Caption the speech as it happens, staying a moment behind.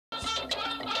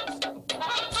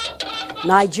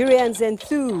Nigerians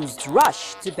enthused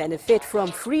rush to benefit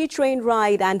from free train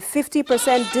ride and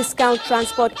 50% discount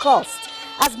transport cost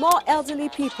as more elderly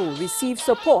people receive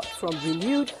support from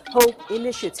renewed Hope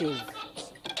Initiative.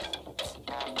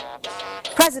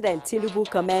 President Tinubu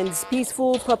commends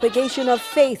peaceful propagation of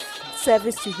faith,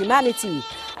 service to humanity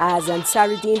as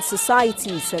Ansarudeen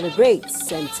Society celebrates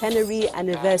centenary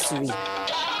anniversary.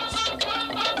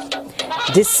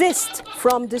 Desist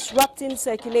from disrupting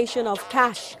circulation of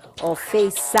cash or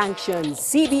face sanctions.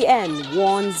 CBN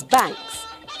warns banks,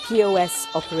 POS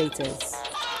operators.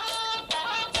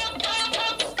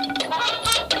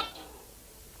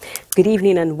 Good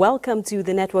evening and welcome to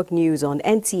the Network News on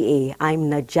NTA. I'm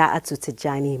Naja'atu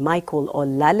Tijani. Michael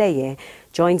Olaleye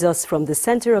joins us from the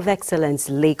Center of Excellence,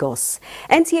 Lagos.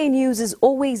 NTA News is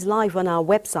always live on our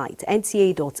website,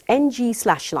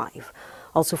 nta.ng/live.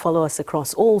 Also follow us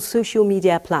across all social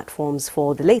media platforms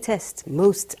for the latest,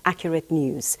 most accurate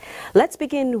news. Let's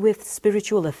begin with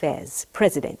spiritual affairs.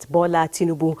 President Bola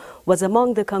Tinubu was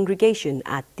among the congregation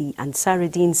at the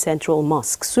Ansarudeen Central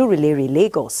Mosque, Surulere,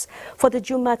 Lagos, for the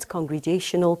Jumat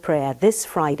congregational prayer this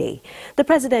Friday. The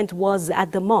president was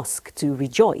at the mosque to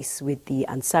rejoice with the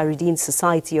Ansarudeen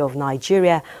Society of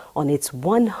Nigeria on its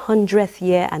 100th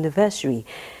year anniversary,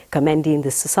 commending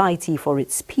the society for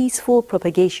its peaceful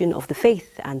propagation of the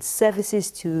faith and services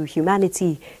to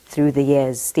humanity through the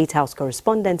years. State House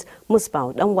correspondent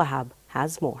Musbaud Wahab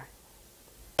has more.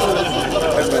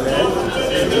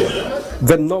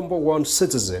 The number one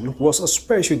citizen was a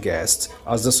special guest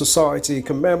as the society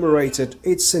commemorated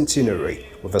its centenary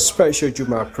with a special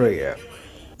Juma prayer.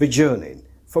 The journey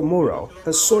for moral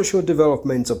and social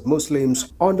development of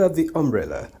Muslims under the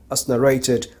umbrella, as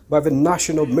narrated by the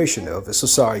national missioner of the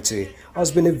society,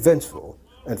 has been eventful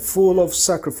and full of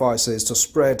sacrifices to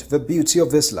spread the beauty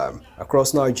of Islam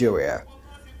across Nigeria.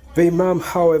 The Imam,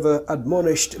 however,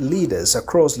 admonished leaders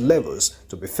across levels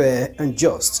to be fair and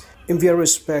just in their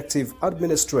respective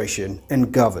administration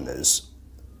and governance,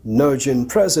 nudging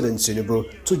President Tinubu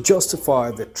to justify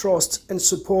the trust and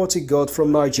support he got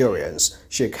from Nigerians.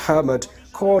 Sheikh Ahmed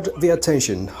called the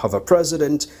attention of the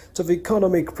president to the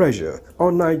economic pressure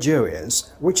on Nigerians,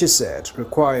 which he said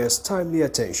requires timely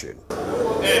attention.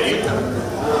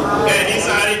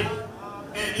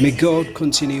 May God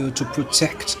continue to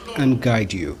protect and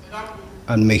guide you,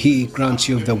 and may He grant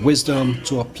you the wisdom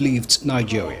to uplift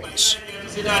Nigerians.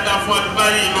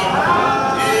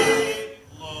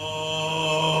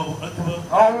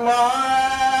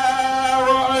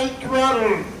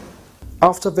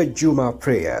 After the Juma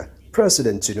prayer,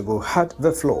 President Tinubu had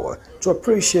the floor to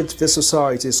appreciate the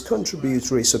society's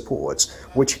contributory support,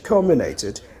 which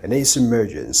culminated in his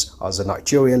emergence as a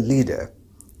Nigerian leader.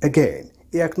 Again,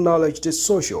 he acknowledged the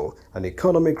social and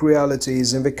economic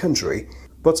realities in the country,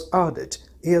 but added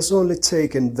he has only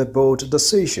taken the bold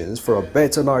decisions for a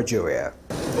better Nigeria.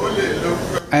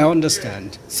 I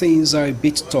understand things are a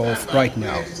bit tough right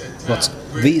now, but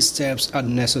these steps are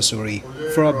necessary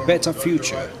for a better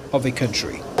future of the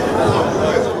country.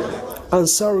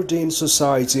 Ansarudeen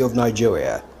Society of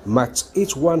Nigeria marked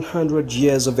its 100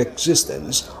 years of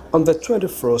existence on the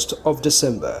 21st of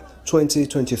December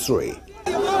 2023.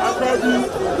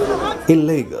 In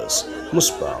Lagos,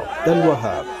 Musbaud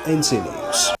Wahab, NTA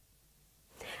News.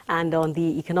 And on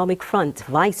the economic front,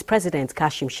 Vice President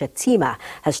Kashim Shettima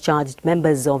has charged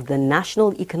members of the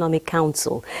National Economic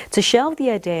Council to shelve the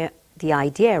idea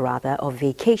of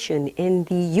vacation in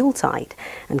the Yuletide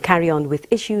and carry on with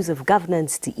issues of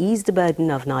governance to ease the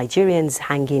burden of Nigerians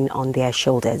hanging on their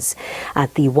shoulders.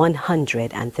 At the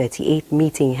 138th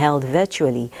meeting held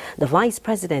virtually, the Vice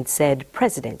President said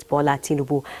President Bola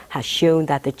Tinubu has shown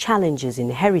that the challenges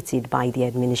inherited by the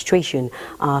administration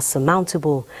are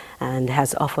surmountable and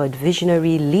has offered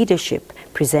visionary leadership,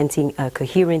 presenting a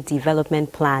coherent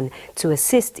development plan to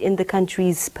assist in the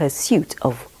country's pursuit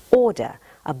of order,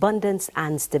 abundance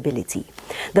and stability.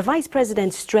 The Vice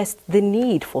President stressed the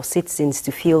need for citizens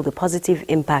to feel the positive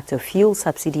impact of fuel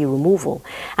subsidy removal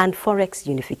and forex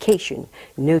unification,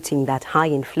 noting that high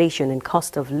inflation and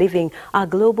cost of living are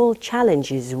global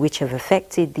challenges which have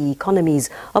affected the economies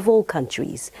of all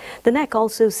countries. The NEC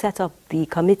also set up the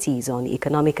Committees on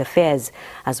Economic Affairs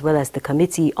as well as the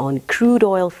Committee on Crude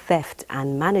Oil Theft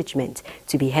and Management,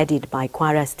 to be headed by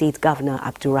Kwara State Governor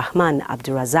Abdurrahman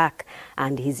Abdurazak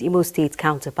and his Imo State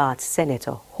counterpart,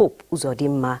 Senator Hope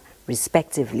Uzodimma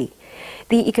respectively.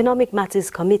 The Economic Matters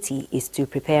Committee is to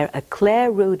prepare a clear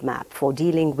roadmap for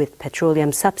dealing with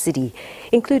petroleum subsidy,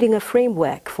 including a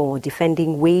framework for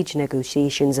defending wage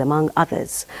negotiations, among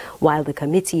others, while the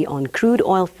Committee on Crude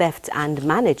Oil Theft and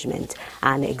Management,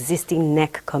 an existing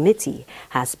NEC committee,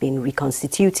 has been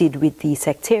reconstituted with the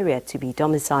secretariat to be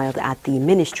domiciled at the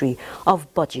Ministry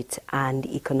of Budget and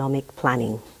Economic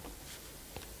Planning.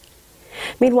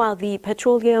 Meanwhile, the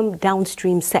petroleum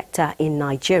downstream sector in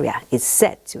Nigeria is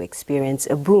set to experience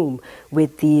a boom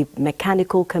with the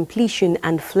mechanical completion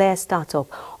and flare startup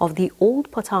of the old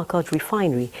Port Harcourt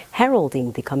refinery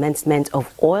heralding the commencement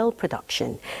of oil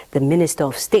production. The Minister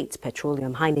of State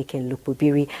Petroleum Heineken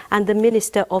Lukpobiri and the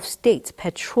Minister of State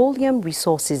Petroleum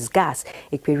Resources Gas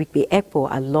Ekperikpe Ekpo,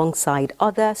 alongside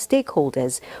other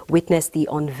stakeholders, witnessed the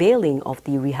unveiling of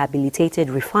the rehabilitated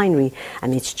refinery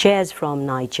amidst cheers from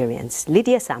Nigerians.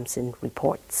 Lydia Sampson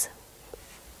reports.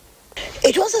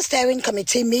 It was a steering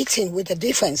committee meeting with a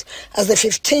difference, as the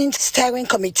 15th steering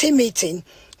committee meeting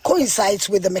coincides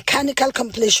with the mechanical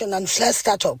completion and flare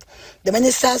startup. The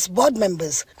ministers, board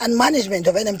members and management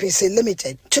of NNPC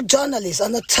Limited took journalists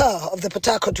on a tour of the Port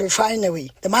Harcourt refinery.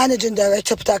 The managing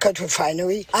director of Port Harcourt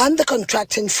refinery and the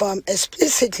contracting firm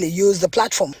explicitly used the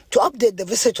platform to update the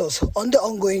visitors on the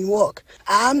ongoing work.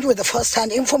 Armed with the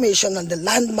first-hand information on the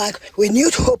landmark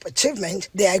renewed hope achievement,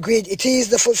 they agreed it is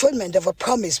the fulfillment of a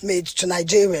promise made to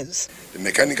Nigerians. The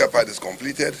mechanical part is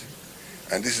completed,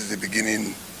 and this is the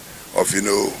beginning of,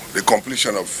 the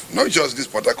completion of not just this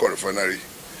Port Harcourt refinery,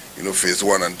 phase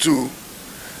 1 and 2,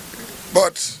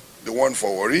 but the one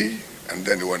for Warri and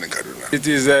then the one in Kaduna. It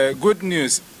is good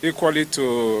news equally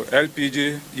to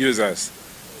LPG users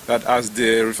that as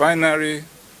the refinery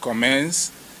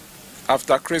commences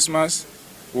after Christmas,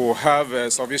 we'll have a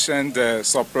sufficient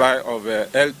supply of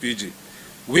LPG,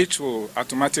 which will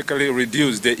automatically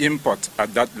reduce the import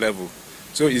at that level.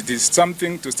 So it is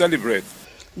something to celebrate.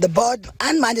 The board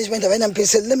and management of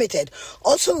NNPC Limited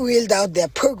also reeled out their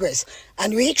progress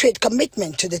and reiterate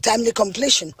commitment to the timely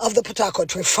completion of the Port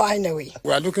Harcourt refinery.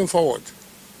 We are looking forward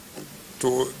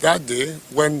to that day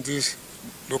when this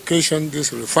location,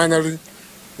 this refinery,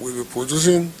 will be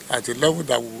producing at a level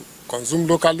that will consume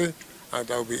locally and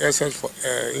that will be essential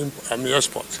for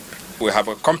export. We have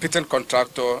a competent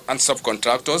contractor and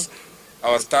subcontractors.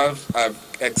 Our staff are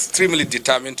extremely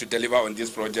determined to deliver on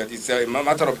this project. It's a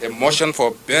matter of emotion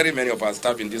for very many of our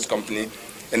staff in this company,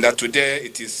 and that today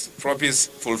it is promise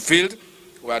fulfilled.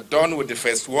 We are done with the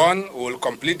phase 1. We will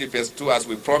complete the phase 2 as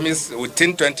we promised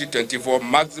within 2024,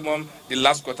 maximum the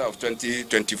last quarter of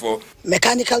 2024.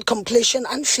 Mechanical completion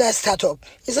and flare startup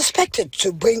is expected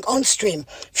to bring on stream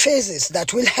phases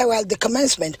that will herald the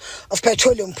commencement of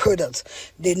petroleum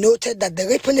products. They noted that the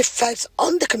ripple effects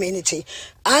on the community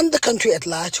and the country at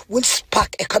large will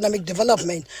spark economic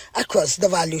development across the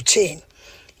value chain.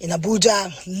 In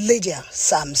Abuja, Lydia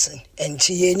Sampson,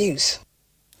 NTA News.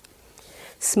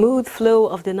 Smooth flow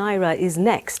of the Naira is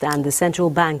next, and the Central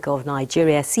Bank of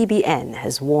Nigeria, CBN,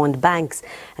 has warned banks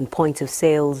and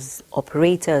point-of-sales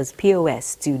operators,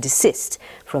 POS, to desist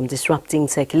from disrupting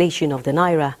circulation of the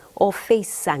Naira or face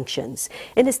sanctions.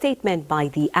 In a statement by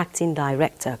the Acting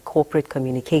Director, Corporate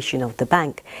Communication of the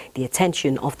bank, the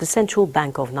attention of the Central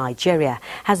Bank of Nigeria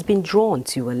has been drawn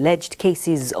to alleged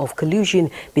cases of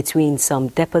collusion between some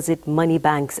deposit money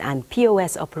banks and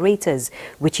POS operators,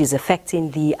 which is affecting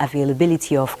the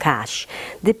availability of cash.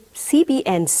 The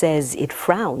CBN says it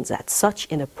frowns at such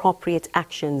inappropriate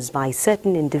actions by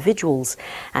certain individuals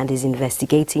and is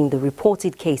investigating the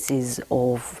reported cases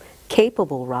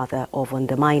capable of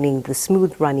undermining the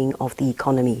smooth running of the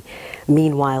economy.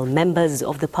 Meanwhile, members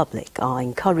of the public are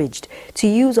encouraged to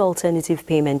use alternative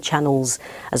payment channels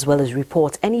as well as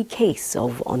report any case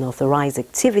of unauthorized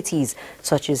activities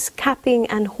such as capping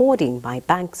and hoarding by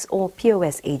banks or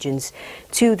POS agents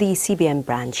to the CBN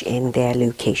branch in their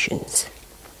locations.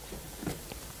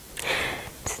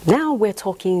 Now we're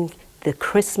talking the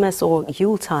Christmas or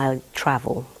Yuletide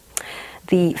travel.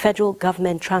 The federal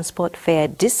government transport fare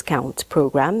discount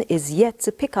program is yet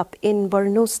to pick up in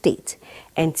Borno State.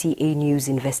 NTA News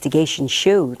investigations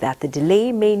show that the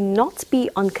delay may not be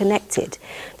unconnected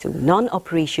to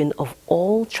non-operation of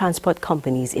all transport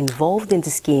companies involved in the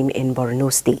scheme in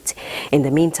Borno State. In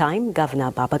the meantime,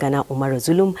 Governor Babagana Umar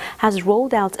Zulum has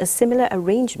rolled out a similar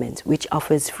arrangement which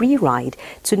offers free ride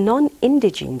to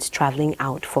non-indigenes traveling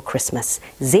out for Christmas.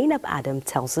 Zainab Adam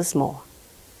tells us more.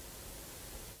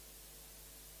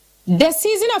 The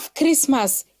season of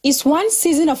Christmas is one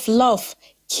season of love,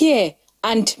 care,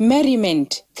 and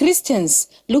merriment Christians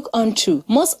look onto,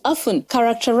 most often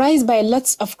characterized by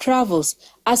lots of travels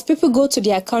as people go to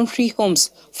their country homes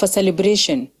for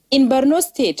celebration. In Borno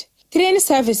State, Train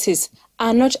services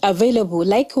are not available.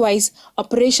 Likewise,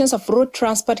 operations of road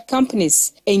transport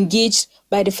companies engaged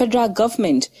by the federal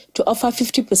government to offer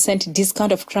 50%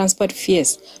 discount of transport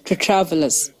fares to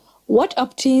travelers. What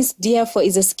obtains, therefore,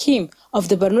 is a scheme of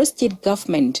the Borno State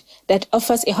government that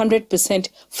offers 100%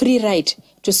 free ride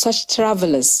to such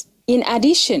travelers. In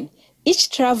addition,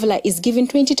 each traveler is given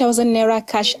 20,000 naira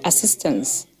cash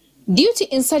assistance. Due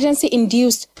to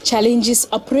insurgency-induced challenges,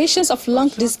 operations of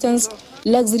long-distance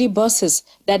luxury buses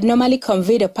that normally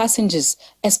convey the passengers,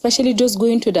 especially those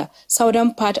going to the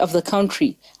southern part of the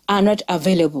country, are not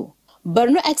available.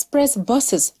 Borno Express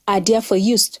buses are therefore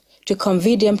used to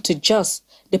convey them to Jos,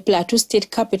 the Plateau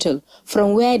State capital,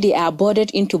 from where they are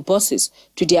boarded into buses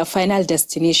to their final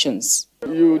destinations.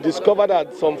 You discover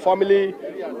that some family,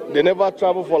 they never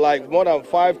travel for like more than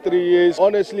 3 years.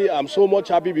 Honestly, I'm so much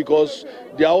happy because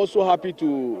they are also happy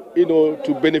to,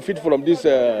 to benefit from this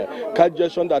cash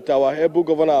gestion that our able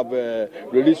governor have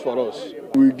released for us.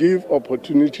 We give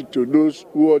opportunity to those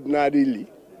who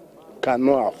ordinarily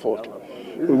cannot afford.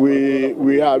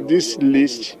 We have this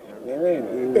list.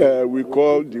 We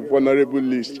call the vulnerable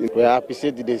list. We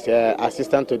appreciate this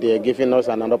assistance to giving us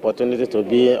an opportunity to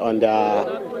be on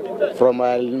from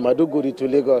Maduguri to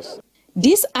Lagos.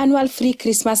 These annual free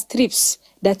Christmas trips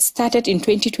that started in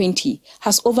 2020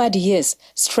 has over the years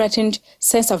strengthened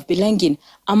sense of belonging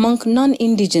among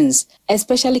non-indigens,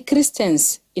 especially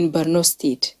Christians in Borno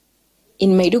State.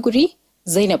 In Maiduguri,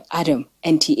 Zainab Adam,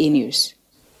 NTA News.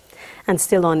 And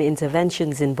still on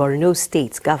interventions in Borno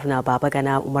State, Governor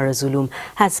Babagana Umar Zulum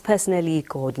has personally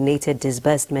coordinated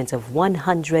disbursement of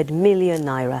 100 million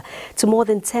naira to more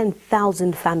than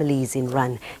 10,000 families in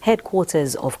Ran,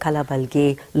 headquarters of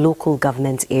Kalabalge local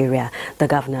government area. The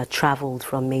governor travelled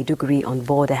from Maiduguri on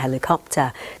board a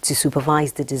helicopter to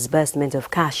supervise the disbursement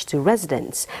of cash to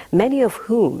residents, many of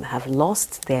whom have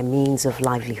lost their means of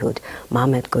livelihood.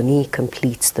 Mohammed Goni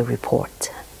completes the report.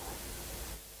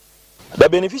 The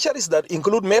beneficiaries that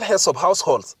include male heads of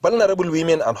households, vulnerable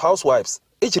women and housewives,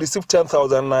 each received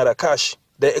 10,000 naira cash.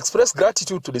 They expressed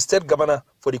gratitude to the state governor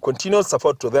for the continued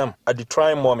support to them at the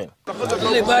trying moment.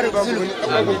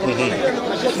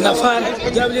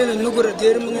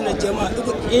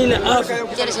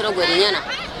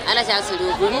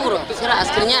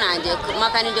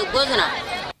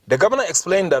 The governor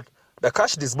explained that the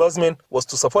cash disbursement was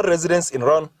to support residents in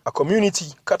Ran, a community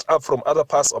cut up from other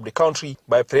parts of the country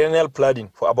by perennial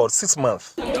flooding for about 6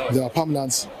 months. Their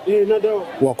farmlands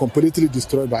were completely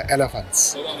destroyed by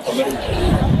elephants.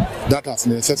 That has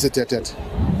necessitated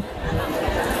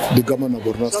the government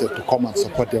of Borno State to come and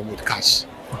support them with cash,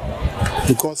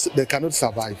 because they cannot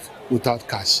survive without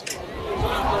cash.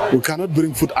 We cannot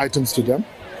bring food items to them.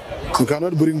 We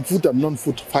cannot bring food and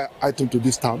non-food items to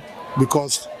this town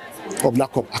because of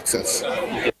lack of access.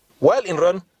 While in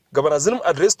Ran, Governor Zulum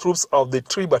addressed troops of the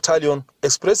 3 Battalion,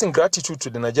 expressing gratitude to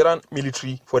the Nigerian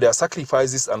military for their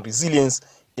sacrifices and resilience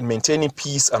in maintaining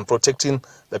peace and protecting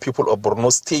the people of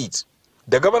Borno State.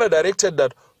 The governor directed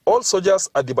that all soldiers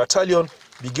at the battalion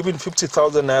be given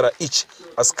 50,000 naira each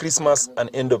as Christmas and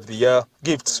end of the year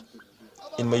gifts.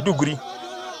 In Maiduguri,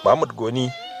 Mohammed Goni,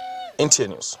 NTA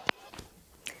News.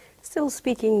 Still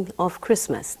speaking of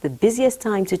Christmas, the busiest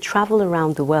time to travel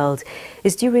around the world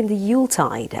is during the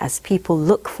Yuletide, as people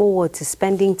look forward to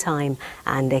spending time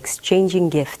and exchanging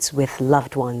gifts with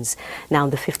loved ones. Now,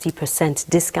 the 50%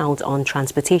 discount on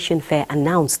transportation fare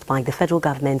announced by the federal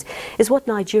government is what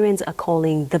Nigerians are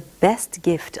calling the best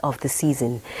gift of the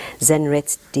season.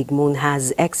 Zenret Digmun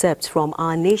has excerpts from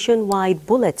our nationwide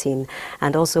bulletin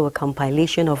and also a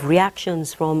compilation of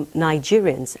reactions from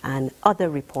Nigerians and other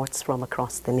reports from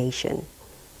across the nation.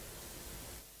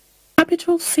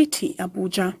 Capital city,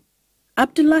 Abuja.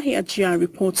 Abdullahi Ajia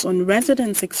reports on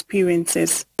residents'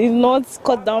 experiences. It's not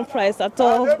cut down price at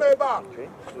all.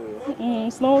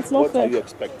 It's not what fair. Are you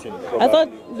expecting? I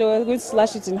thought they were going to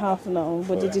slash it in half now,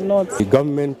 but they did not. The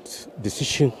government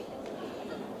decision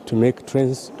to make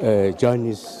train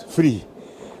journeys free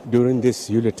during this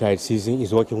Yuletide season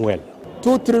is working well.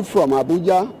 2 trips from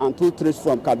Abuja and 2 trips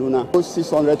from Kaduna. Those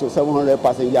 600 to 700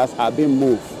 passengers are being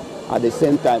moved at the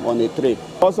same time on a trip.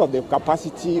 Because of the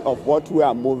capacity of what we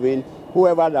are moving,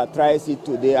 whoever that tries it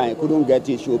today and couldn't get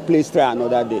it should please try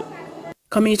another day.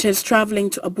 Commuters traveling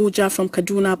to Abuja from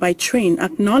Kaduna by train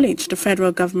acknowledged the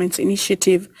federal government's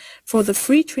initiative for the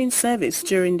free train service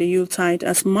during the Yuletide,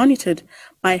 as monitored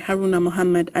by Haruna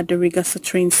Mohammed at the Rigasa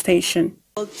train station.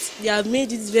 They have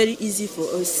made it very easy for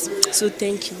us, so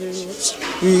thank you very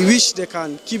much. We wish they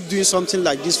can keep doing something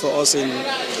like this for us in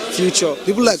future.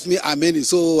 People like me are many,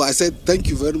 so I said thank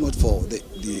you very much for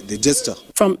the gesture.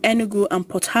 From Enugu and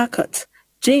Port Harcourt,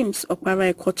 James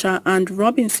Okpara-Ekocha and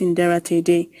Robinson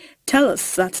Deratede tell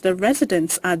us that the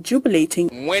residents are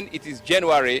jubilating. When it is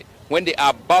January, when they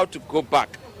are about to go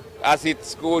back, as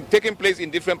it's taking place in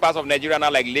different parts of Nigeria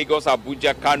now, like Lagos,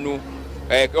 Abuja, Kano,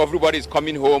 everybody is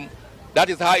coming home. That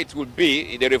is how it would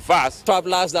be in the reverse.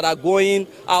 Travelers that are going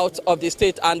out of the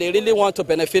state and they really want to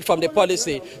benefit from the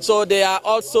policy. So they are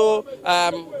also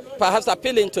perhaps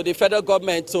appealing to the federal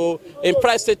government to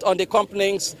impress it on the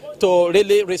companies to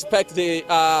really respect the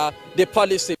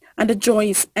policy. And the joy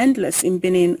is endless in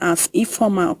Benin, as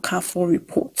Ifeoma Okafor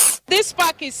reports. This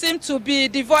park seems to be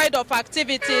devoid of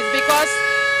activities because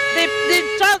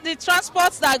the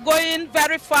transports that are going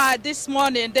very far this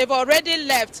morning, they've already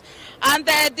left. And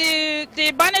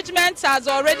the management has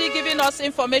already given us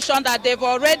information that they've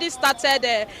already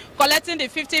started collecting the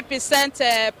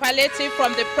 50% palliative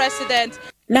from the president.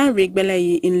 Larry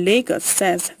Gbeleyi in Lagos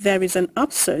says there is an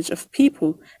upsurge of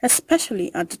people,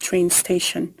 especially at the train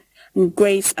station. And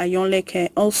Grace Ayonleke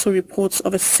also reports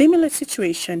of a similar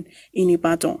situation in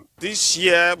Ibadan. This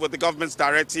year, with the government's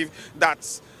directive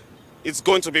that it's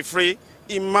going to be free,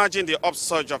 imagine the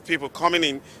upsurge of people coming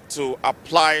in to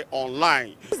apply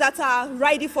online. That are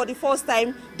riding for the first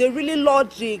time, they really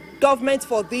laud the government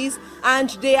for this, and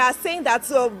they are saying that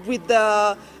with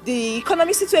the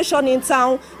economic situation in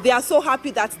town, they are so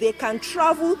happy that they can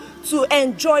travel to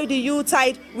enjoy the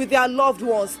Yuletide with their loved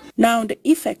ones. Now, the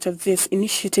effect of this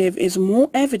initiative is more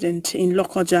evident in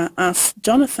Lokoja, as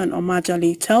Jonathan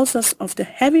Omajali tells us of the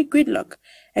heavy gridlock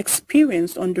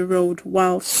experienced on the road,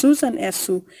 while Susan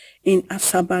Esu in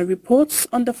Asaba reports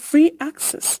on the free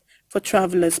access for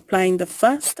travelers plying the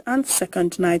first and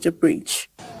second Niger Bridge.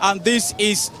 And this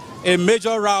is a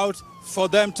major route for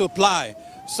them to ply.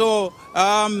 So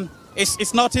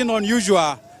it's nothing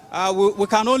unusual. We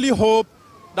can only hope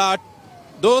that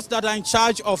those that are in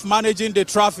charge of managing the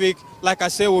traffic, like I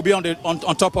say, will be on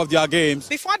top of their games.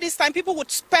 Before this time, people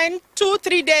would spend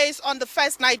 2-3 days on the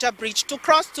first Niger Bridge to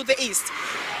cross to the east.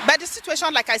 But the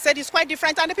situation, like I said, is quite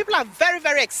different, and the people are very,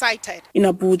 very excited. In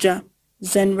Abuja,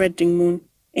 Zenred Dingmun,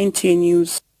 NTA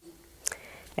News.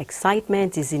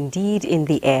 Excitement is indeed in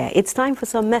the air. It's time for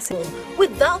some message.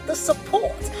 Without the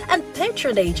support and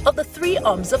patronage of the three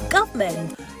arms of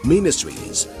government,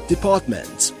 ministries,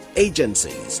 departments,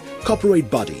 agencies, corporate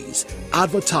bodies,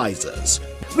 advertisers,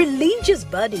 religious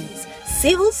bodies,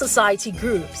 civil society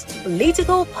groups,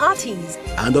 political parties,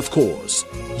 and of course,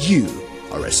 you,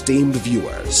 our esteemed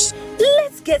viewers.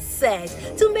 Let's get set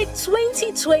to make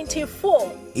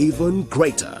 2024 even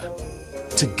greater.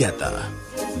 Together,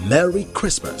 Merry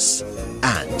Christmas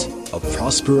and a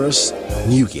prosperous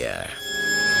New Year.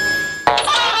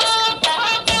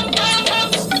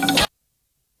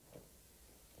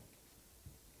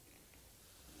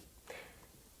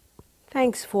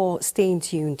 Thanks for staying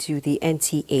tuned to the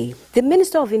NTA. The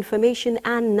Minister of Information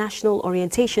and National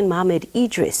Orientation, Mohammed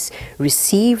Idris,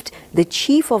 received the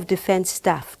Chief of Defense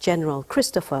Staff, General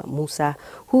Christopher Musa,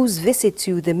 whose visit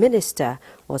to the minister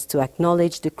was to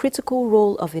acknowledge the critical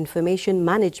role of information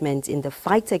management in the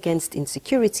fight against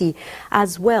insecurity,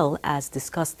 as well as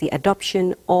discuss the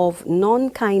adoption of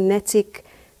non-kinetic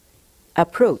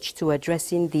approach to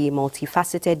addressing the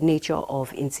multifaceted nature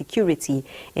of insecurity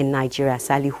in Nigeria.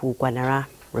 Salihu Gwanara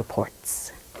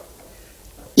reports.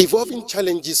 Evolving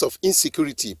challenges of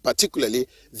insecurity, particularly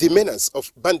the menace of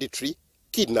banditry,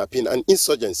 kidnapping and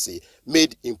insurgency,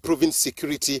 made improving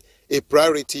security a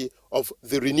priority of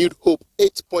the renewed Hope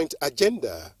 8-point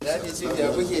agenda. The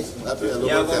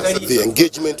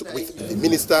engagement with the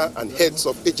minister and heads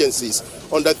of agencies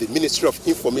under the Ministry of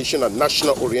Information and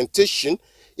National Orientation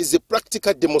is a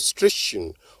practical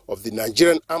demonstration of the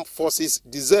Nigerian Armed Forces'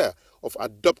 desire of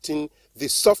adopting the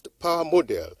soft power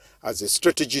model as a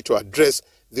strategy to address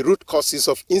the root causes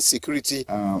of insecurity.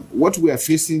 What we are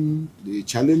facing, the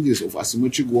challenges of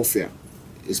asymmetric warfare,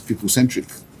 is people-centric.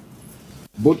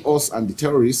 Both us and the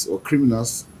terrorists or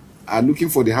criminals are looking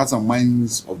for the hearts and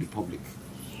minds of the public.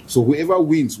 So whoever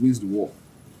wins, wins the war.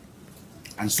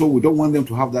 And so we don't want them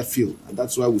to have that feel. And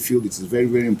that's why we feel it is very,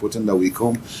 very important that we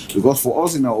come. Because for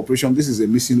us in our operation, this is a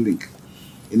missing link.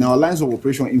 In our lines of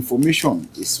operation, information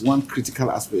is one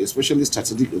critical aspect, especially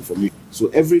strategic information. So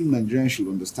every Nigerian should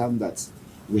understand that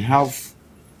we have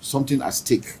something at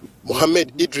stake.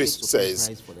 Mohammed Idris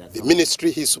says the ministry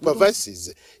he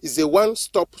supervises is a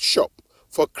one-stop shop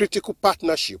for critical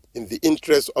partnership in the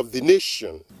interest of the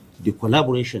nation. The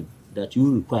collaboration that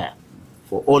you require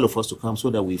for all of us to come so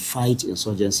that we fight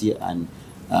insurgency and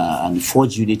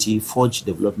forge unity, forge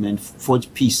development,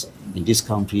 forge peace in this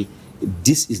country,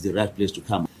 this is the right place to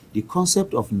come. The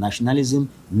concept of nationalism,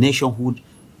 nationhood,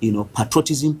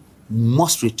 patriotism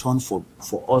must return for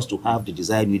us to have the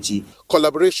desired unity.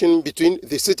 Collaboration between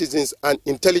the citizens and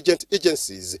intelligence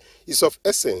agencies is of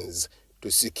essence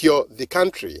to secure the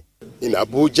country. In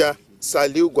Abuja,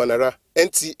 Saliu Gwanara,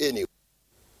 NTA News.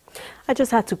 I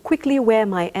just had to quickly wear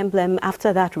my emblem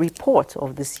after that report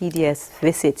of the CDS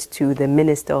visit to the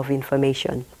Minister of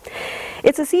Information.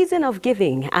 It's a season of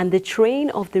giving, and the train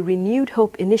of the Renewed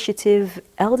Hope Initiative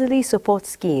Elderly Support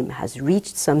Scheme has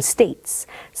reached some states.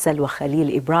 Salwa Khalil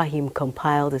Ibrahim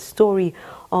compiled a story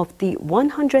of the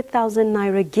 100,000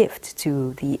 naira gift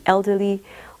to the elderly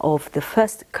of the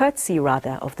first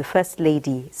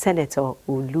Lady, Senator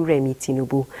Oluremi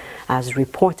Tinubu, as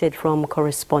reported from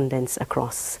correspondents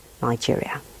across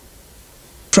Nigeria.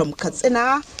 From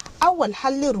Katsina, Awal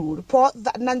Haliru report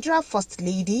that Nigeria First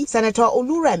Lady, Senator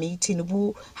Oluremi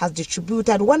Tinubu, has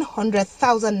distributed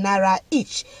 100,000 naira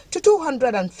each to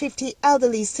 250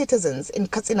 elderly citizens in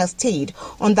Katsina State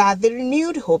under the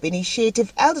Renewed Hope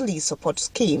Initiative Elderly Support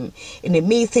Scheme. In a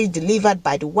message delivered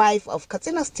by the wife of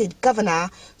Katsina State Governor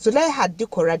Zulaiha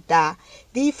Dikoradda,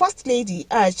 the First Lady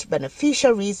urged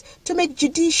beneficiaries to make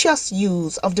judicious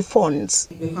use of the funds.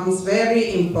 It becomes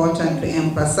very important to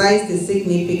emphasize the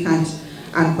significance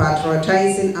and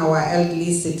patriotising our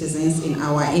elderly citizens in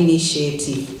our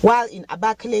initiative. While in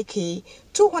Abakaliki,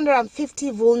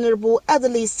 250 vulnerable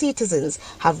elderly citizens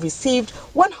have received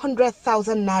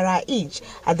 100,000 naira each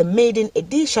at the maiden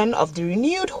edition of the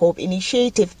Renewed Hope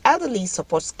Initiative Elderly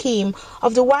Support Scheme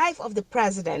of the wife of the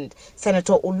President,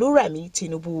 Senator Oluremi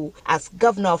Tinubu, as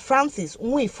Governor Francis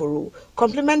Nwifuru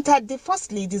complimented the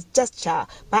First Lady's gesture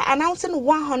by announcing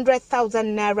 100,000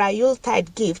 naira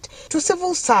Yuletide gift to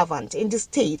civil servants in the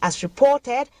state, as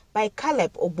reported by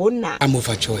Caleb Obonna. I'm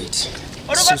overjoyed,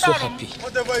 so happy.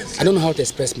 I don't know how to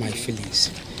express my feelings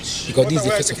because this is the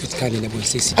first of its kind in Ebonyi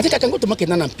State. I think I can go to market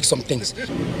now and pick some things.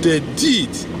 The deed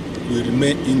will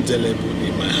remain indelible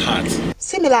in my heart.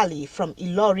 Similarly, from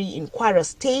Ilori in Kwara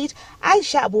State,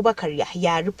 Aisha Abubakar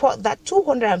Yahya report that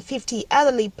 250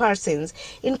 elderly persons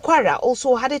in Kwara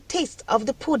also had a taste of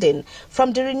the pudding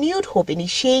from the Renewed Hope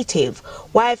Initiative.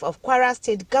 Wife of Kwara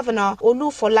State Governor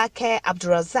Olufolake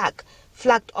Abdurazak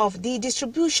flagged off the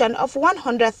distribution of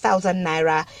 100,000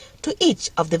 naira to each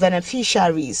of the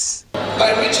beneficiaries. By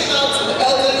reaching out to the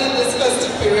elderly in this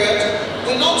festive period,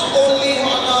 we not only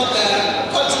honor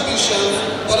their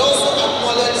contributions, but also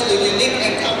acknowledge the unique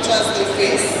encounters they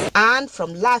face. And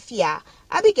from Lafia,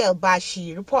 Abigail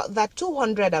Bashi report that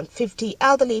 250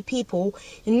 elderly people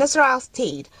in Nasarawa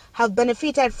State have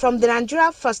benefited from the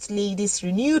Nigeria First Lady's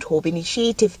Renewed Hope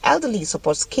Initiative Elderly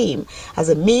Support Scheme as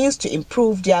a means to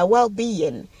improve their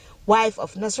well-being. Wife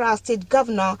of Nasarawa State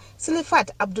Governor Silifat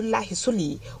Abdullahi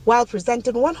Suli, while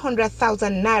presenting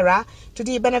 100,000 naira to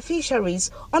the beneficiaries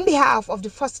on behalf of the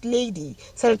First Lady,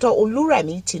 Senator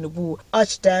Oluremi Tinubu,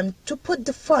 urged them to put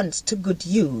the funds to good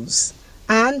use.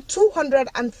 And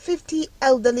 250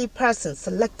 elderly persons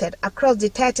selected across the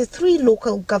 33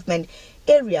 local government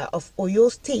area of Oyo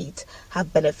State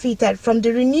have benefited from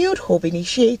the Renewed Hope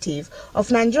Initiative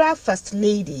of Nigeria First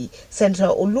Lady, Senator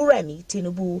Oluremi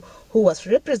Tinubu, who was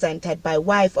represented by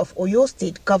wife of Oyo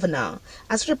State Governor,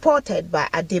 as reported by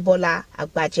Adebola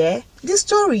Agbaje. The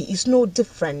story is no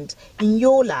different in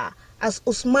Yola, as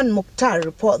Usman Mukhtar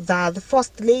report that the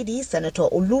First Lady, Senator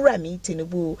Oluremi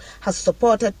Tinubu, has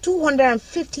supported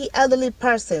 250 elderly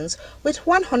persons with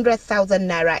 100,000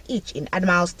 naira each in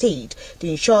Adamawa State to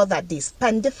ensure that they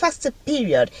spend the festive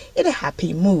period in a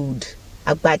happy mood.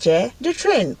 Agbaje, the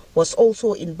train was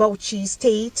also in Bauchi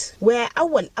State, where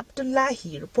Awal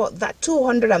Abdullahi report that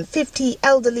 250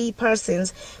 elderly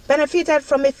persons benefited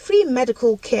from a free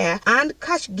medical care and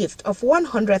cash gift of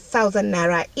 100,000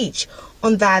 naira each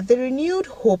under the Renewed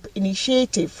Hope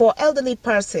Initiative for Elderly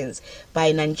Persons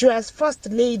by Nigeria's First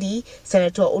Lady,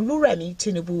 Senator Oluremi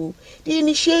Tinubu. The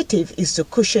initiative is to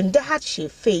cushion the hardship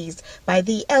faced by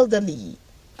the elderly.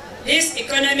 These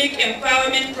economic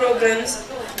empowerment programs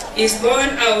is born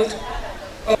out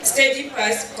of steady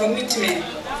past commitment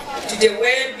to the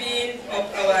well-being of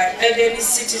our elderly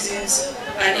citizens,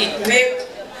 and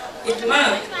it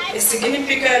marked a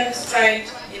significant stride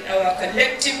in our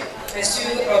collective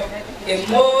pursuit of a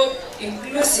more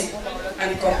inclusive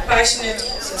and compassionate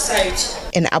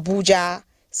society. In Abuja,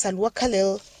 Salwa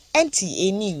Khalil,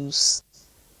 NTA News.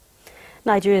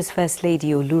 Nigeria's First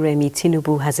Lady Oluremi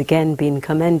Tinubu has again been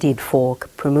commended for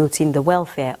promoting the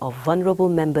welfare of vulnerable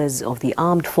members of the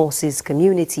armed forces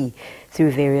community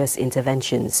through various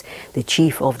interventions. The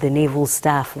Chief of the Naval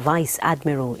Staff, Vice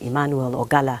Admiral Emmanuel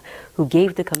Ogala, who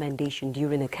gave the commendation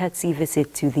during a courtesy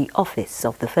visit to the office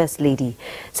of the First Lady,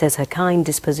 says her kind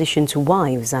disposition to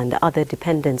wives and other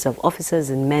dependents of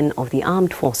officers and men of the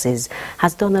armed forces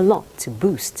has done a lot to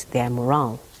boost their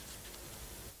morale.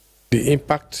 The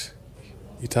impact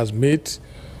it has made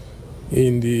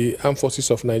in the armed forces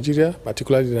of Nigeria,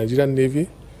 particularly the Nigerian Navy.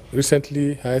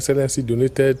 Recently, Her Excellency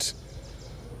donated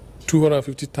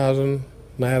 250,000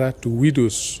 naira to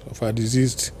widows of our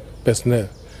deceased personnel.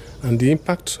 And the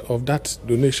impact of that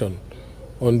donation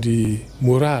on the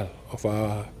morale of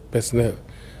our personnel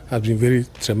has been very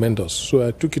tremendous. So I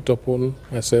took it upon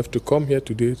myself to come here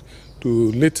today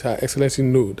to let Her Excellency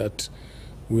know that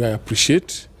we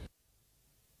appreciate.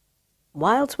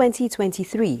 While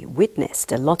 2023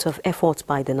 witnessed a lot of effort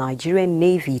by the Nigerian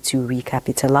Navy to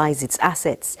recapitalize its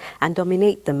assets and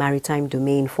dominate the maritime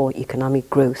domain for economic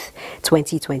growth,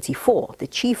 2024, the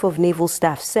Chief of Naval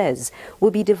Staff says,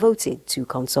 will be devoted to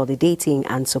consolidating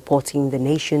and supporting the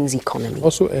nation's economy.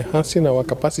 Also enhancing our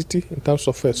capacity in terms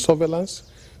of surveillance.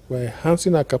 We're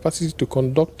enhancing our capacity to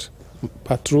conduct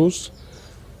patrols.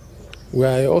 We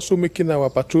are also making our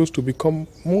patrols to become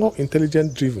more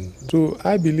intelligence-driven. So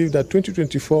I believe that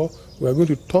 2024, we are going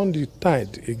to turn the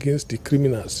tide against the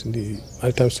criminals in the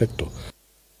maritime sector.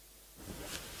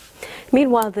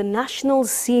 Meanwhile, the National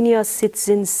Senior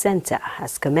Citizens Center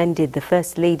has commended the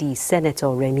First Lady, Senator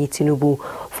Remi Tinubu,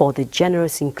 for the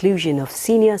generous inclusion of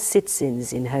senior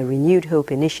citizens in her Renewed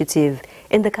Hope initiative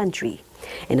in the country.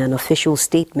 In an official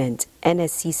statement,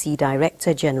 NSCC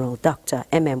Director General Dr.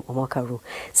 M.M. Omakaru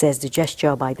says the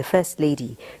gesture by the First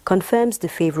Lady confirms the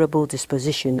favorable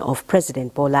disposition of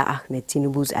President Bola Ahmed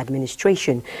Tinubu's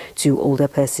administration to older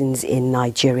persons in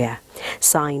Nigeria.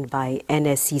 Signed by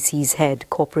NSCC's head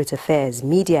Corporate Affairs,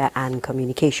 Media and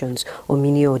Communications,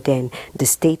 Omini Oden, the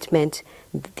statement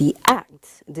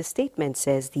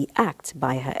says the act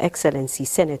by Her Excellency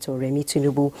Senator Remi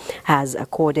Tinubu has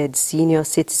accorded senior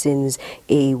citizens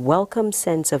a welcome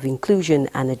sense of inclusion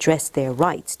and addressed their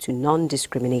rights to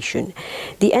non-discrimination.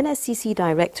 The NSCC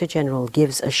Director General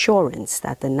gives assurance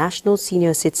that the National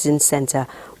Senior Citizen Center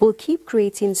will keep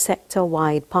creating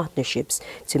sector-wide partnerships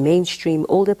to mainstream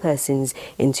older persons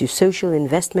into social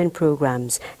investment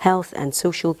programs, health and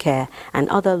social care, and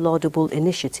other laudable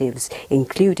initiatives,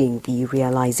 including the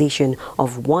realization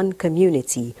of One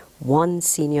Community, One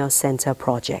Senior Center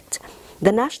project.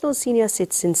 The National Senior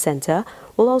Citizen Center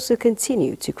will also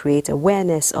continue to create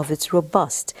awareness of its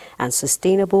robust and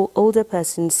sustainable older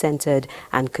person-centered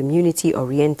and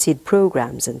community-oriented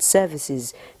programs and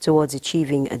services towards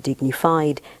achieving a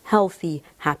dignified, healthy,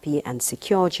 happy and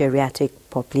secure geriatric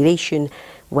population,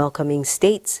 welcoming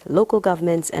states, local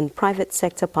governments and private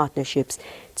sector partnerships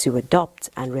to adopt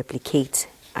and replicate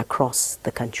across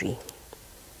the country.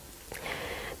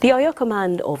 The Oyo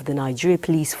Command of the Nigeria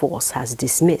Police Force has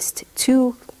dismissed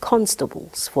 2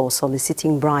 constables for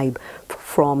soliciting bribe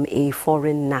from a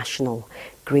foreign national.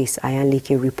 Grace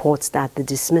Ayanleke reports that the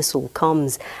dismissal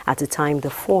comes at a time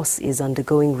the force is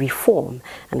undergoing reform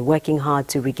and working hard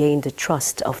to regain the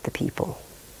trust of the people.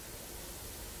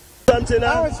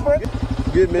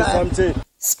 Give me something.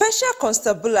 Special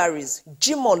constabularies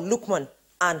Jimoh Lukman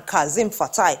and Kazim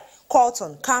Fatai caught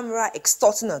on camera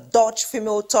extorting a Dutch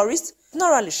female tourist,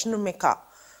 Nora Lishnumeka,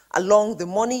 along the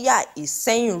Moniya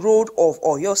Iseyin Road of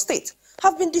Oyo State,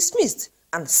 have been dismissed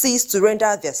and ceased to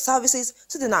render their services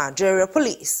to the Nigeria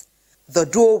police. The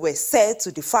duo were said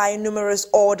to defy numerous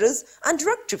orders and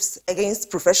directives against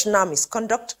professional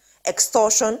misconduct,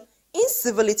 extortion,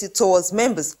 incivility towards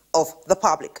members of the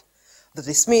public. The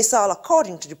dismissal,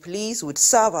 according to the police, would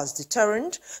serve as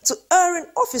deterrent to erring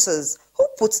officers who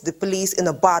put the police in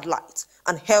a bad light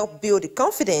and help build the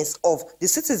confidence of the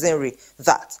citizenry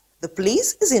that the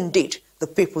police is indeed the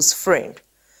people's friend.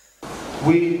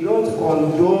 We don't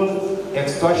condone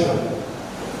extortion.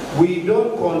 We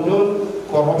don't condone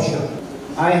corruption.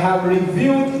 I have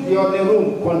reviewed the other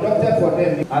room conducted for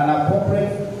them an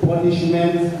appropriate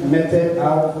punishment meted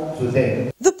out to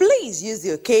them. The police used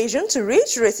the occasion to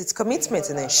reiterate its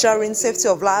commitment in ensuring safety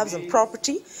of lives and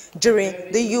property during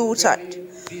the Yuletide.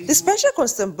 The Special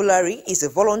Constabulary is a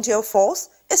volunteer force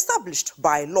established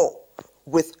by law,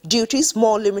 with duties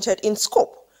more limited in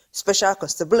scope. Special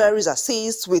constabularies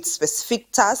assist with specific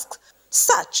tasks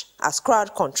such as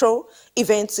crowd control,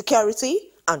 event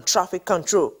security, and traffic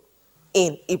control.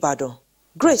 In Ibadan,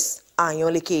 Grace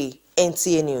Anyolike,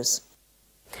 NTA News.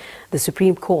 The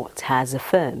Supreme Court has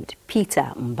affirmed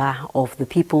Peter Mba of the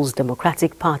People's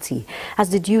Democratic Party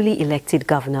as the duly elected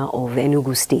governor of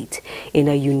Enugu State. In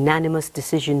a unanimous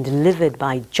decision delivered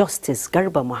by Justice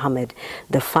Garba Mohammed,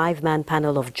 the five-man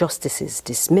panel of justices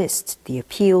dismissed the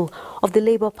appeal of the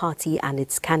Labour Party and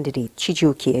its candidate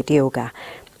Chijioke Adeoga,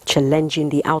 challenging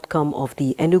the outcome of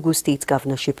the Enugu State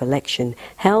governorship election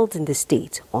held in the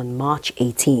state on March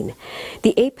 18.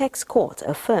 The Apex Court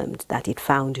affirmed that it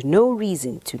found no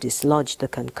reason to dislodge the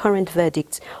concurrent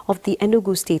verdicts of the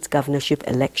Enugu State Governorship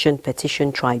Election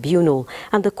Petition Tribunal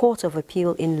and the Court of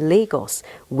Appeal in Lagos,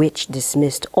 which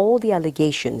dismissed all the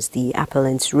allegations the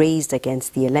appellants raised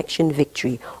against the election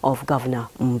victory of Governor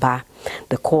Mba.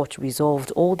 The court resolved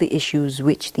all the issues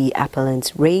which the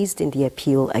appellants raised in the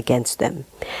appeal against them.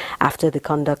 After the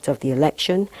conduct of the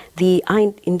election, the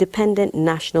Independent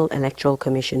National Electoral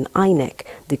Commission (INEC)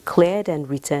 declared and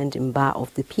returned Mba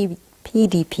of the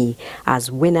PDP as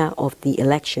winner of the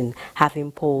election,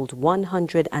 having polled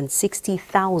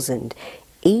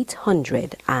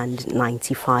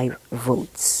 160,895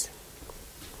 votes.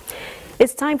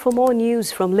 It's time for more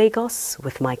news from Lagos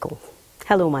with Michael.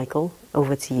 Hello, Michael.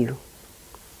 Over to you.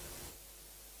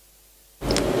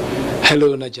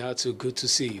 Hello, Najatu. Good to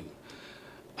see you.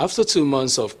 After 2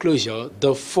 months of closure,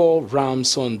 the 4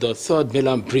 ramps on the 3rd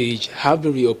mainland bridge have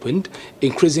been reopened,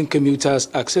 increasing commuters'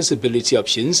 accessibility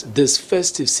options this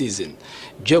festive season.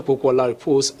 Joe Pokwala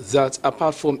reports that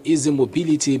apart from easy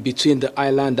mobility between the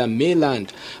island and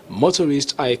mainland,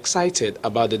 motorists are excited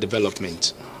about the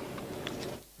development.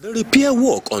 The repair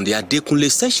work on the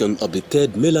Adekunle section of the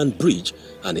 3rd mainland bridge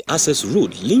and the access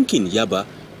road linking Yaba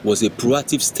was a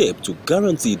proactive step to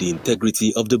guarantee the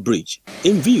integrity of the bridge.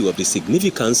 In view of the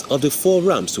significance of the 4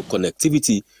 ramps to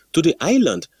connectivity to the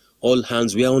island, all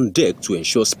hands were on deck to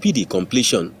ensure speedy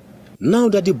completion. Now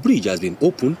that the bridge has been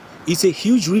opened, it's a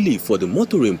huge relief for the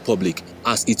motoring public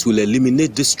as it will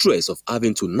eliminate the stress of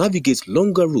having to navigate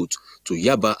longer routes to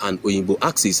Yaba and Oyingbo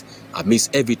axis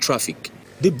amidst heavy traffic.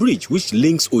 The bridge, which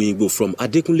links Oyingbo from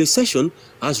Adekunle section,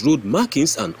 has road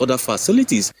markings and other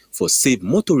facilities for safe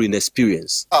motoring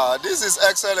experience. This is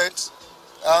excellent.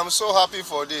 I'm so happy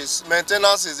for this.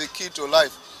 Maintenance is the key to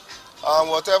life.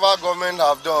 Whatever government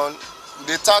have done,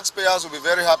 the taxpayers will be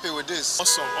very happy with this.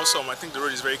 Awesome. I think the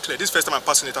road is very clear. This is the first time I'm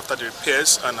passing it after the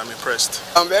repairs, and I'm impressed.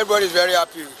 Everybody is very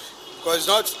happy because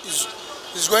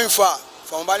it's going far.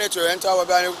 From Bani to enter, go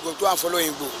to and follow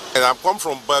Oyingbo. And I've come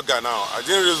from Berger now. I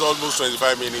didn't use almost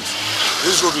 25 minutes.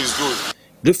 This road is good.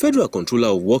 The Federal Controller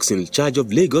of Works in charge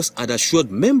of Lagos had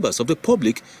assured members of the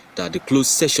public that the closed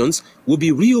sessions will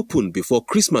be reopened before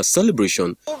Christmas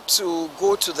celebration. We hope to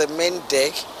go to the main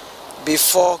deck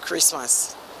before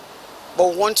Christmas, but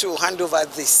we want to hand over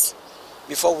this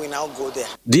before we now go there.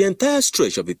 The entire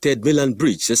stretch of the 3rd mainland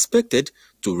bridge is expected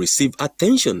to receive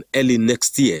attention early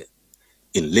next year.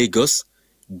 In Lagos,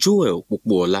 Joel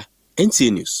Wukwola, NTA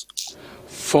News.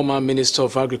 Former Minister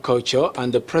of Agriculture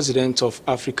and the President of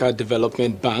Africa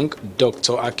Development Bank,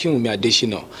 Dr. Akinwumi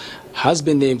Adesina, has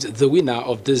been named the winner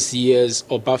of this year's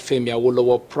Obafemi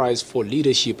Awolowo Prize for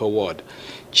Leadership Award.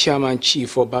 Chairman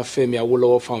Chief of Obafemi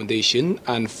Awolowo Foundation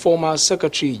and former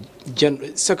Secretary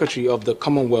of the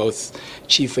Commonwealth,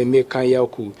 Chief Emeka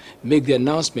Yaku, made the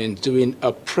announcement during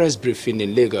a press briefing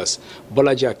in Lagos.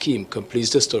 Bolaji Akim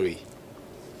completes the story.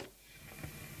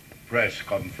 Press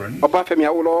conference. Obafemi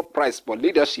Awolowo Prize for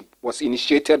Leadership was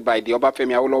initiated by the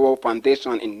Obafemi Awolowo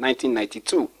Foundation in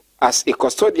 1992 as a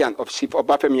custodian of Chief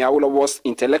Obafemi Awolowo's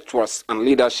intellectuals and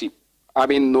leadership.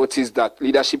 Having noticed that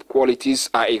leadership qualities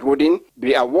are eroding,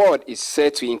 the award is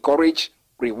set to encourage,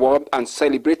 reward, and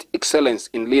celebrate excellence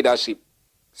in leadership.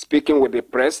 Speaking with the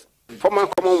press, former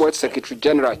Commonwealth Secretary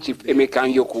General Chief Emeka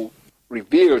Yaku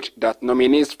revealed that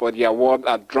nominees for the award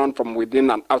are drawn from within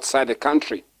and outside the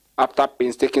country. After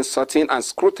painstaking sorting and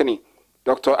scrutiny,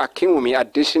 Dr. Akinwumi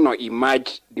Adesina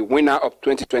emerged the winner of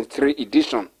 2023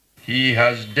 edition. He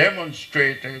has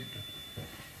demonstrated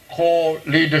core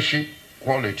leadership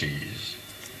qualities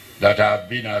that have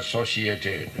been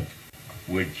associated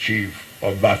with Chief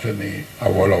Obafemi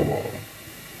Awolowo,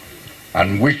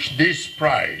 and which this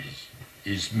prize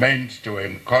is meant to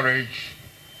encourage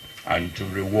and to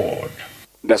reward.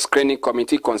 The screening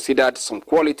committee considered some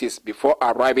qualities before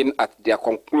arriving at their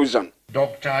conclusion.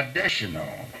 Dr. Adesina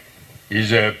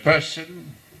is a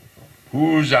person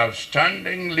whose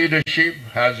outstanding leadership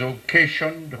has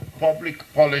occasioned public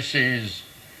policies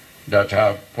that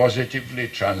have positively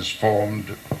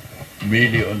transformed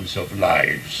millions of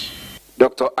lives.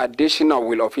 Dr. Adesina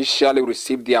will officially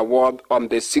receive the award on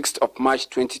the 6th of March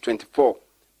 2024,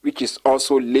 which is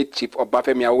also late Chief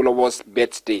Obafemi Awolowo's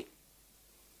birthday.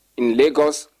 In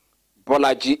Lagos,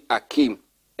 Bolaji Akim,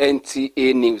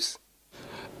 NTA News.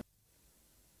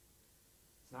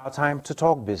 Now time to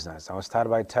talk business. I'll start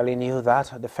by telling you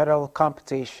that the Federal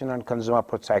Competition and Consumer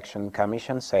Protection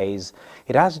Commission says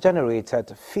it has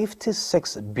generated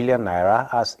 56 billion naira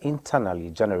as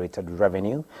internally generated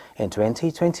revenue in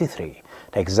 2023.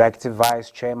 The Executive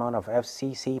Vice Chairman of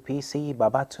FCCPC,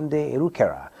 Babatunde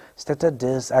Irukera, stated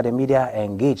this at a media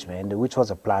engagement, which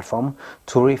was a platform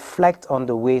to reflect on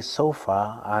the way so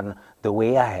far and the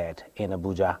way ahead in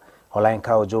Abuja. Olenka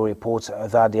Ojo reports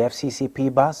that the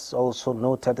FCCP BAS also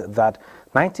noted that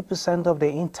 90% of the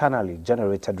internally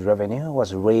generated revenue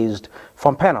was raised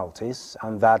from penalties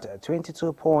and that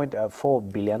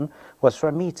 22.4 billion was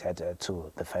remitted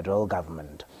to the federal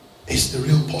government. It's the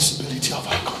real possibility of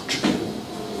our country.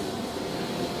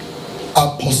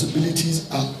 Our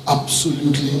possibilities are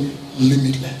absolutely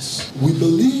limitless. We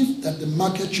believe that the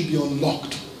market should be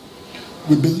unlocked.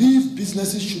 We believe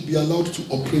businesses should be allowed to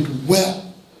operate well.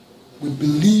 We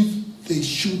believe they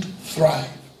should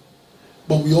thrive,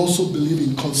 but we also believe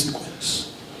in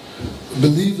consequence. We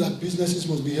believe that businesses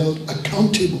must be held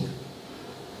accountable.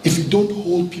 If you don't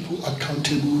hold people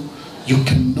accountable, you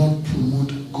cannot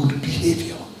promote good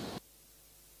behavior.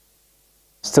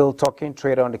 Still talking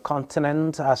trade on the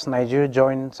continent, as Nigeria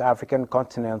joins African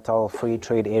Continental Free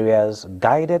Trade Area's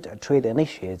Guided Trade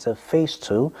Initiative Phase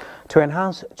 2 to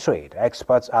enhance trade.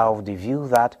 Experts are of the view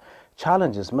that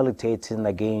challenges militating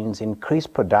against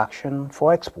increased production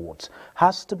for exports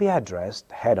has to be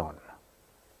addressed head-on.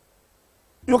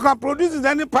 You can produce in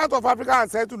any part of Africa and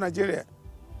sell to Nigeria.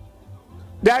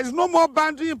 There is no more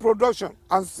boundary in production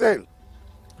and sale.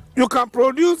 You can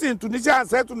produce in Tunisia and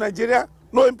sell to Nigeria,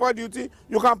 no import duty.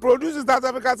 You can produce in South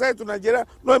Africa and sell to Nigeria,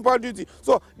 no import duty.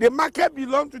 So the market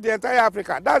belongs to the entire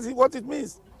Africa. That's what it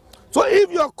means. So if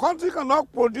your country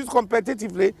cannot produce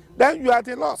competitively, then you are at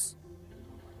a loss.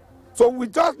 So we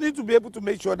just need to be able to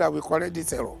make sure that we correct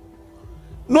this error.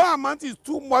 No amount is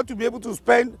too much to be able to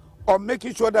spend on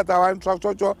making sure that our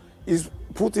infrastructure is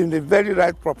put in the very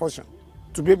right proportion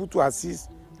to be able to assist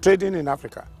trading in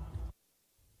Africa.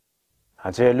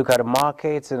 And to look at the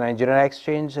markets, the Nigerian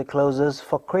exchange closes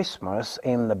for Christmas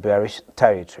in the bearish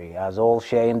territory as all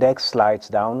share index slides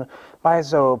down by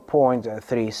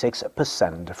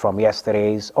 0.36% from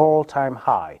yesterday's all-time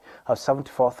high of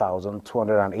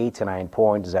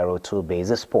 74,289.02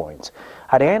 basis points.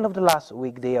 At the end of the last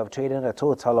weekday of trading, a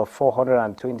total of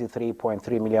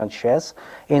 423.3 million shares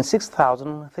in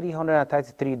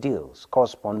 6,333 deals,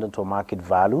 corresponding to a market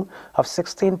value of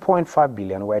 16.5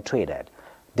 billion, were traded.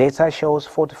 Data shows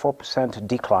 44%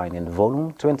 decline in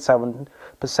volume,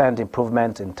 27%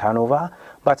 improvement in turnover,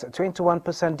 but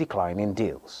 21% decline in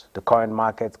deals. The current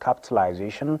market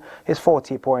capitalization is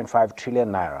 40.5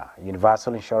 trillion naira.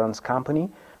 Universal Insurance Company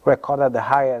recorded the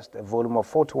highest volume of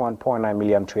 41.9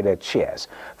 million traded shares,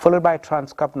 followed by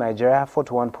Transcorp Nigeria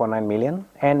 41.9 million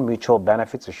and Mutual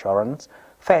Benefits Assurance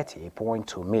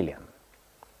 30.2 million.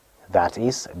 That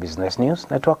is Business News.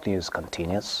 Network News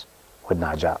continues with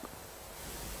Naja.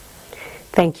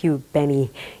 Thank you, Benny.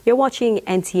 You're watching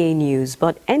NTA News,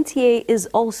 but NTA is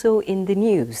also in the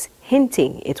news,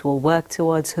 hinting it will work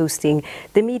towards hosting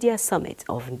the media summit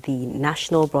of the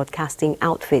national broadcasting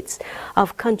outfits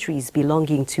of countries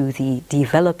belonging to the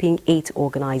Developing 8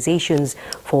 Organizations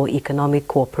for Economic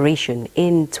Cooperation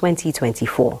in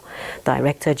 2024.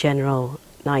 Director General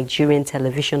Nigerian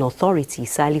Television Authority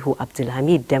Salihu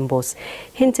Abdulhamid Dembos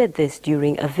hinted this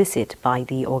during a visit by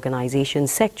the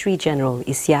organization's Secretary General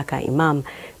Isiaka Imam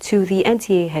to the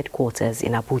NTA headquarters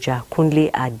in Abuja.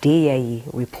 Kunle Adeyayi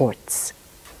reports.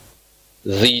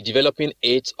 The Developing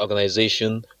 8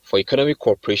 Organization for Economic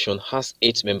Cooperation has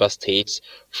 8 member states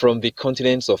from the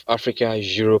continents of Africa,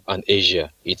 Europe and Asia.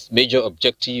 Its major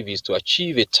objective is to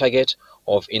achieve a target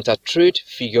of inter-trade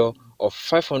figure of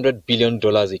 $500 billion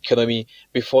economy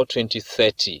before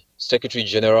 2030. Secretary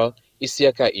General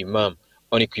Isiaka Imam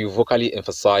unequivocally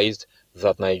emphasized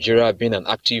that Nigeria, being an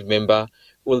active member,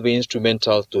 will be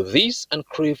instrumental to this and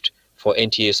craved for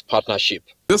NTA's partnership.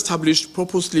 Established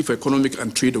purposely for economic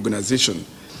and trade organization,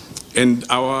 and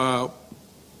our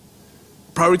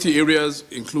priority areas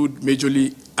include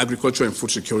majorly agriculture and food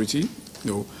security,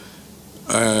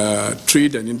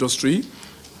 trade and industry.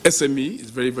 SME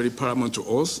is very, very paramount to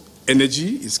us.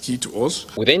 Energy is key to us.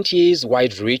 With NTA's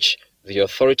wide reach, the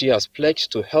authority has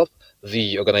pledged to help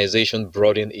the organization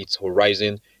broaden its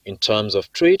horizon in terms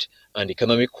of trade and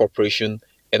economic cooperation,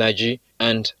 energy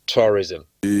and tourism.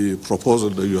 The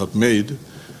proposal that you have made,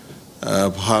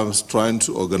 perhaps trying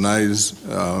to organize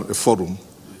a forum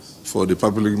for the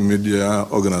public media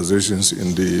organizations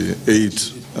in the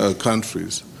 8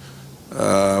 countries.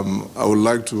 I would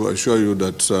like to assure you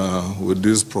that with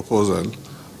this proposal,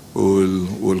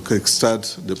 we'll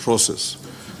kickstart the process.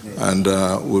 And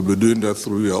we'll be doing that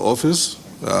through your office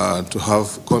to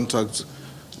have contact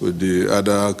with the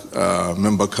other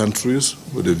member countries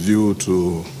with a view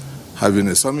to having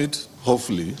a summit.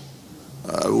 Hopefully,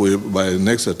 by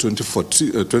next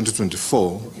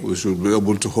 2024, we should be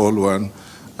able to hold one.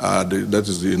 That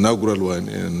is the inaugural one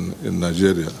in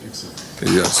Nigeria.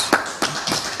 Yes.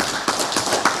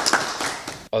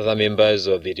 Other members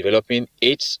of the Developing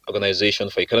AIDS Organization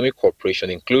for Economic Cooperation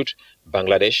include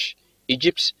Bangladesh,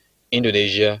 Egypt,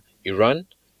 Indonesia, Iran,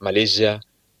 Malaysia,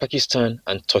 Pakistan,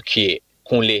 and Turkey.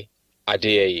 Kunle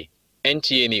Adeyeye,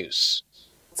 NTA News.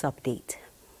 Update.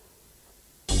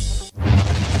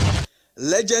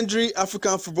 Legendary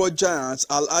African football giants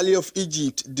Al Ahly of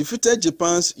Egypt defeated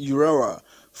Japan's Urawa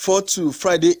 4-2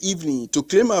 Friday evening to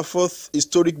claim a fourth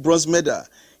historic bronze medal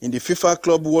in the FIFA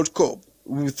Club World Cup.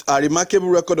 With a remarkable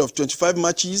record of 25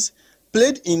 matches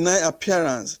played in 9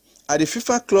 appearances at the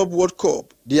FIFA Club World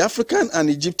Cup, the African and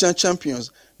Egyptian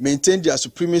champions maintained their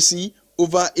supremacy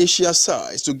over Asia's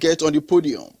sides to get on the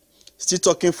podium. Still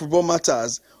talking football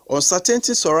matters,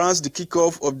 uncertainty surrounds the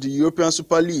kickoff of the European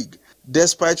Super League,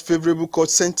 despite favorable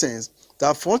court sentence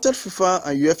that fronted FIFA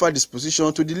and UEFA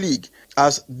disposition to the league,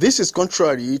 as this is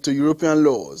contrary to European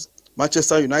laws.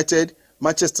 Manchester United,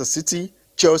 Manchester City,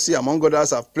 Chelsea, among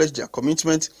others, have pledged their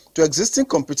commitment to existing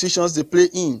competitions they play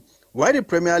in, while the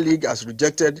Premier League has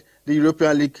rejected the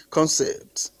European League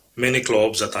concept. Many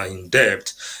clubs that are in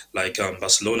debt, like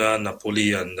Barcelona,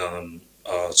 Napoli, and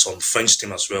some French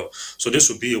team as well. So this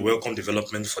would be a welcome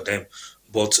development for them.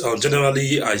 But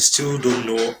generally, I still don't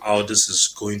know how this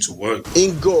is going to work.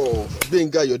 In golf,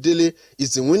 Benga Yodele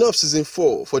is the winner of Season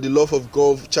 4 for the Love of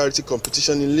Golf charity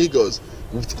competition in Lagos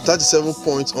with 37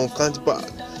 points on count back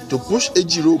to push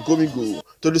Ejiro Gomigo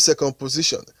to the second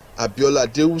position. Abiola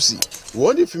Dewusi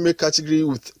won the female category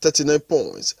with 39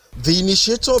 points. The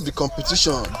initiator of the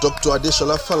competition, Dr.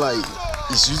 Adeshola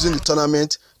Falaye, is using the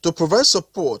tournament to provide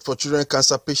support for children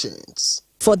cancer patients.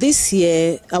 For this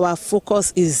year, our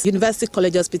focus is University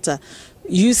College Hospital,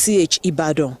 UCH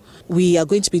Ibadan. We are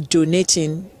going to be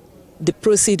donating the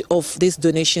proceeds of this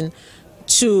donation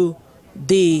to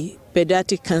the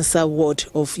pediatric cancer ward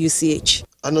of UCH.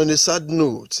 And on a sad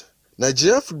note,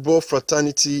 Nigerian football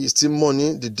fraternity is still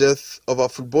mourning the death of a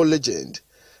football legend,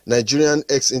 Nigerian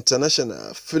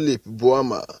ex-international Philip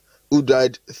Boama, who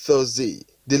died Thursday.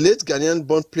 The late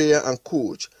Ghanaian-born player and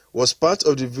coach was part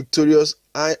of the victorious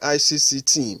IICC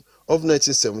team of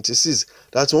 1976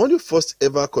 that won the first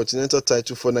ever continental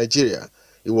title for Nigeria.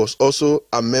 He was also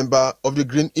a member of the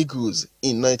Green Eagles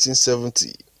in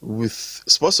 1970. With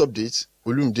sports updates,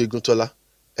 Olumide Guntola,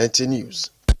 NTA News.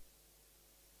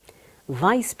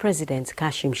 Vice President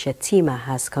Kashim Shettima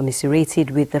has commiserated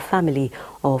with the family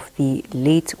of the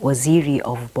late Waziri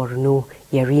of Borno,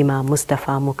 Yerima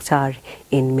Mustafa Mukhtar,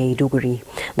 in Maiduguri.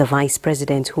 The Vice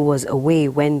President, who was away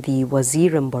when the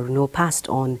Wazir in Borno passed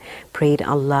on, prayed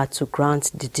Allah to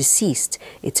grant the deceased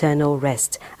eternal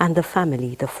rest and the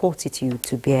family the fortitude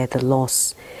to bear the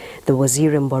loss. The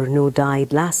Wazir in Borno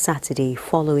died last Saturday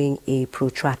following a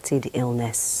protracted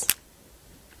illness.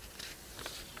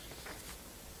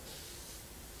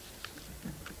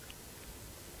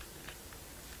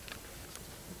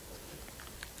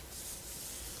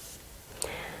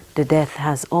 The death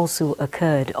has also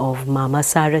occurred of Mama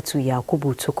Saratu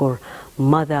Yakubu Tukur,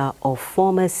 mother of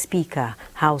former Speaker,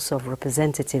 House of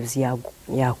Representatives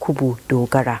Yakubu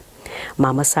Dogara.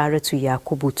 Mama Saratu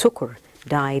Yakubu Tukur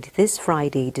died this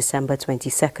Friday, December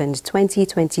 22nd,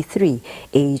 2023,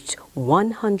 aged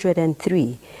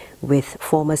 103, with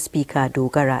former Speaker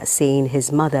Dogara saying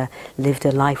his mother lived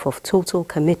a life of total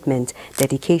commitment,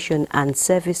 dedication and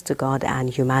service to God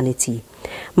and humanity.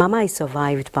 Mama is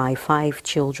survived by 5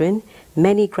 children,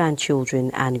 many grandchildren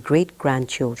and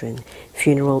great-grandchildren.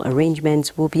 Funeral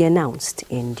arrangements will be announced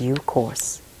in due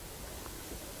course.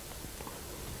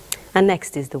 And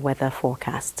next is the weather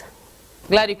forecast.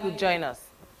 Glad you could join us.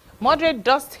 Moderate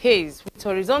dust haze with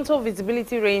horizontal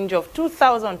visibility range of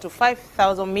 2,000 to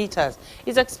 5,000 meters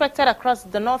is expected across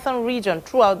the northern region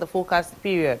throughout the forecast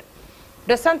period.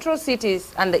 The central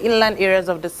cities and the inland areas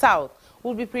of the south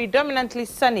will be predominantly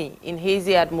sunny in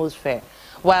hazy atmosphere,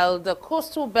 while the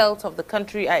coastal belt of the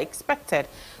country are expected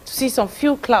to see some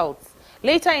few clouds.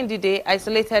 Later in the day,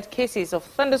 isolated cases of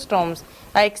thunderstorms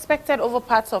are expected over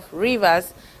parts of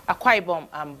Rivers, Akwa Ibom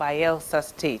and Bayelsa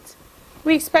State.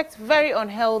 We expect very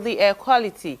unhealthy air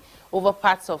quality over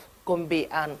parts of Gombe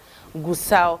and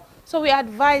Gusau, so we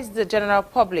advise the general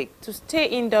public to stay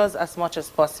indoors as much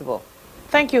as possible.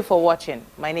 Thank you for watching.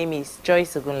 My name is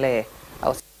Joyce Ogunleye.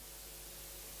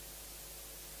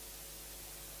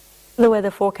 The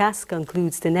weather forecast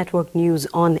concludes the network news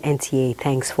on NTA.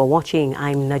 Thanks for watching.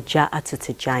 I'm Naja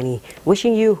Atutijani,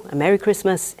 wishing you a Merry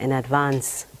Christmas in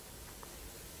advance.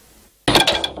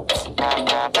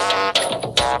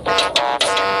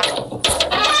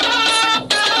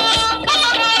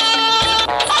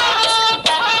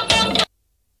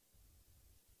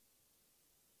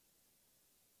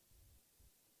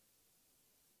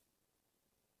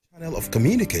 Channel of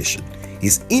communication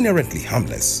is inherently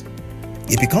harmless.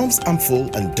 It becomes harmful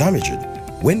and damaging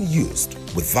when used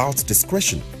without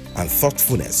discretion and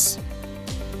thoughtfulness.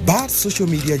 Bad social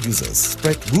media users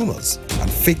spread rumors and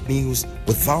fake news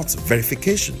without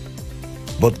verification.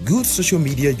 But good social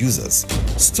media users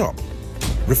stop,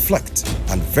 reflect,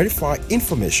 and verify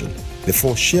information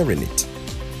before sharing it.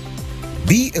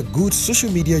 Be a good social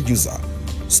media user.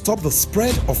 Stop the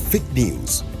spread of fake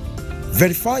news.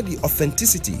 Verify the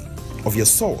authenticity of your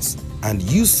source and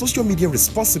use social media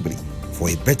responsibly for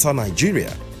a better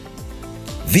Nigeria.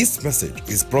 This message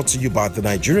is brought to you by the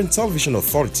Nigerian Television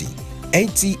Authority,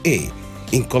 NTA,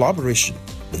 in collaboration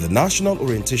with the National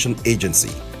Orientation Agency.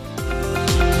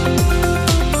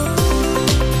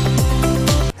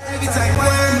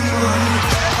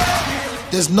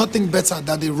 There's nothing better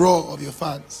than the roar of your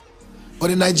fans. But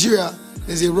in Nigeria,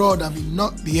 there's a roar that will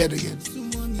not be heard again.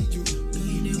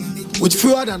 With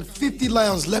fewer than 50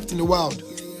 lions left in the wild,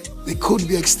 they could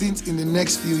be extinct in the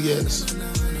next few years.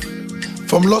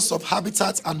 From loss of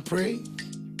habitat and prey,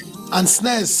 and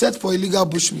snares set for illegal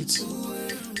bushmeat.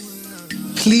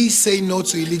 Please say no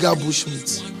to illegal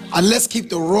bushmeat, and let's keep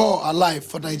the roar alive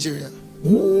for Nigeria.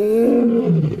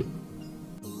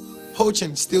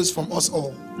 Poaching steals from us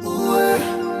all.